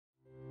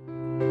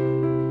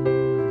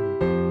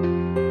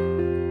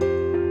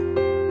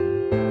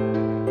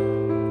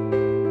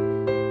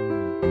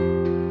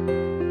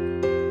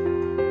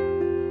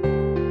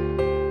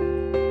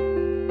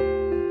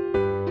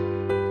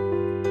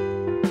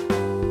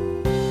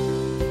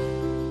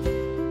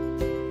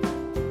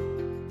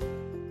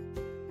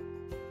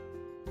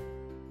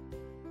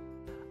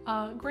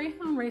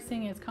Greyhound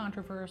racing is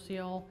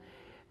controversial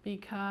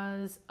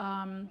because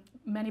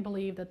many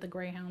believe that the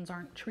greyhounds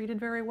aren't treated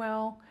very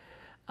well.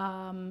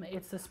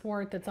 It's a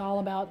sport that's all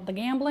about the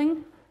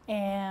gambling,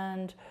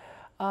 and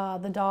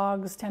the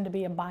dogs tend to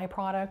be a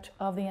byproduct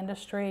of the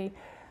industry.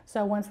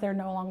 So once they're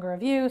no longer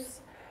of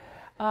use,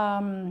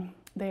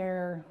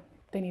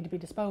 they need to be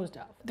disposed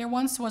of. There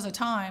once was a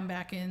time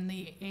back in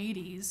the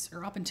 80s,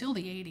 or up until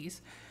the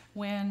 80s,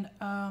 when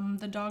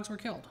the dogs were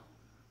killed.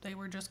 They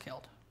were just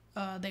killed.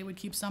 They would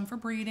keep some for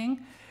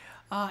breeding,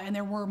 and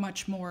there were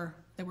much more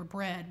that were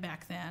bred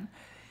back then,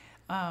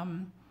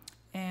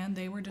 and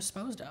they were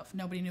disposed of.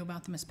 Nobody knew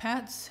about them as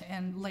pets,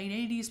 and late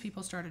 80s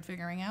people started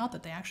figuring out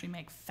that they actually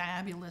make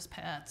fabulous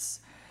pets,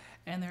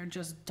 and they're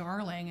just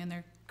darling, and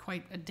they're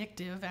quite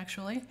addictive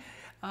actually.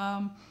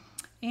 So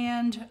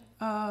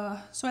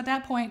at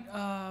that point,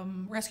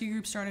 rescue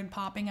groups started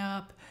popping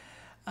up,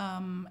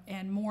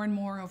 and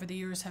more over the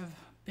years have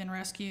been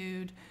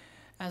rescued.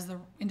 As the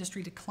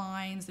industry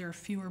declines, there are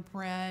fewer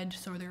bred,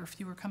 so there are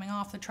fewer coming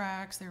off the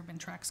tracks. There have been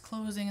tracks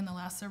closing in the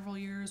last several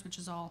years, which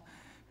is all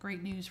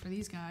great news for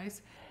these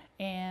guys.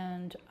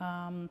 And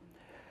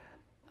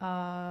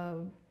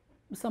some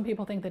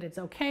people think that it's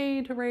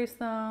okay to race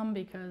them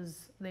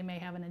because they may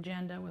have an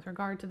agenda with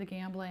regard to the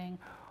gambling,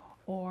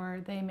 or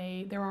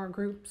there are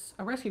groups,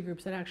 rescue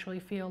groups, that actually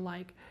feel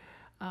like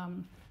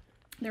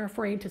they're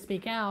afraid to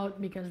speak out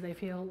because they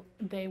feel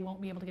they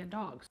won't be able to get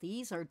dogs.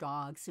 These are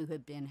dogs who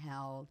have been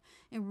held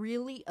in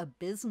really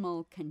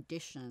abysmal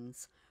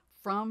conditions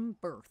from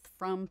birth,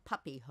 from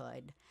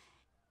puppyhood.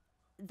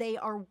 They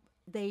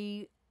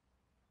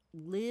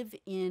live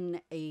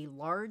in a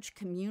large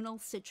communal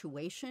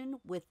situation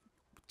with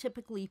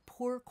typically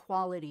poor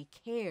quality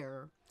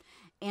care,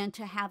 and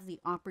to have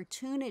the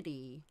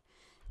opportunity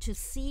to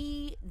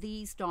see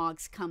these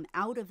dogs come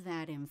out of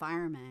that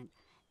environment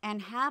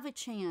and have a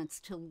chance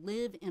to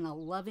live in a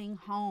loving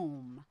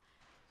home,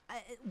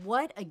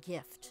 what a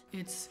gift.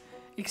 It's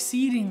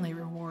exceedingly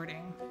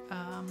rewarding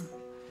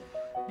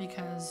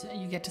because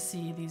you get to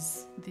see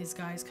these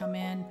guys come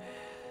in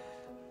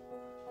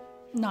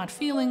not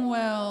feeling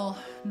well,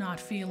 not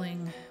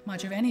feeling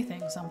much of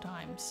anything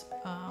sometimes,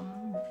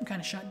 kind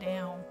of shut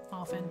down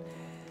often.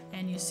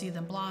 And you see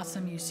them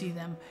blossom, you see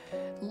them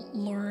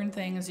learn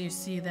things, you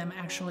see them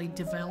actually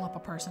develop a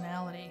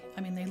personality.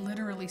 I mean, they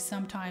literally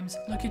sometimes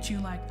look at you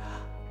like,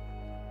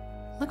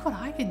 look what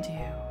I can do.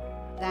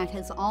 That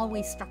has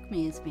always struck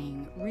me as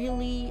being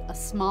really a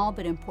small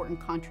but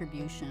important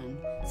contribution,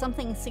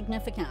 something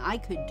significant I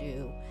could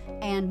do,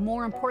 and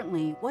more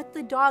importantly, what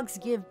the dogs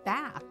give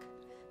back.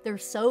 They're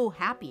so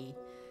happy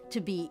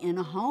to be in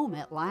a home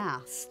at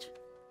last.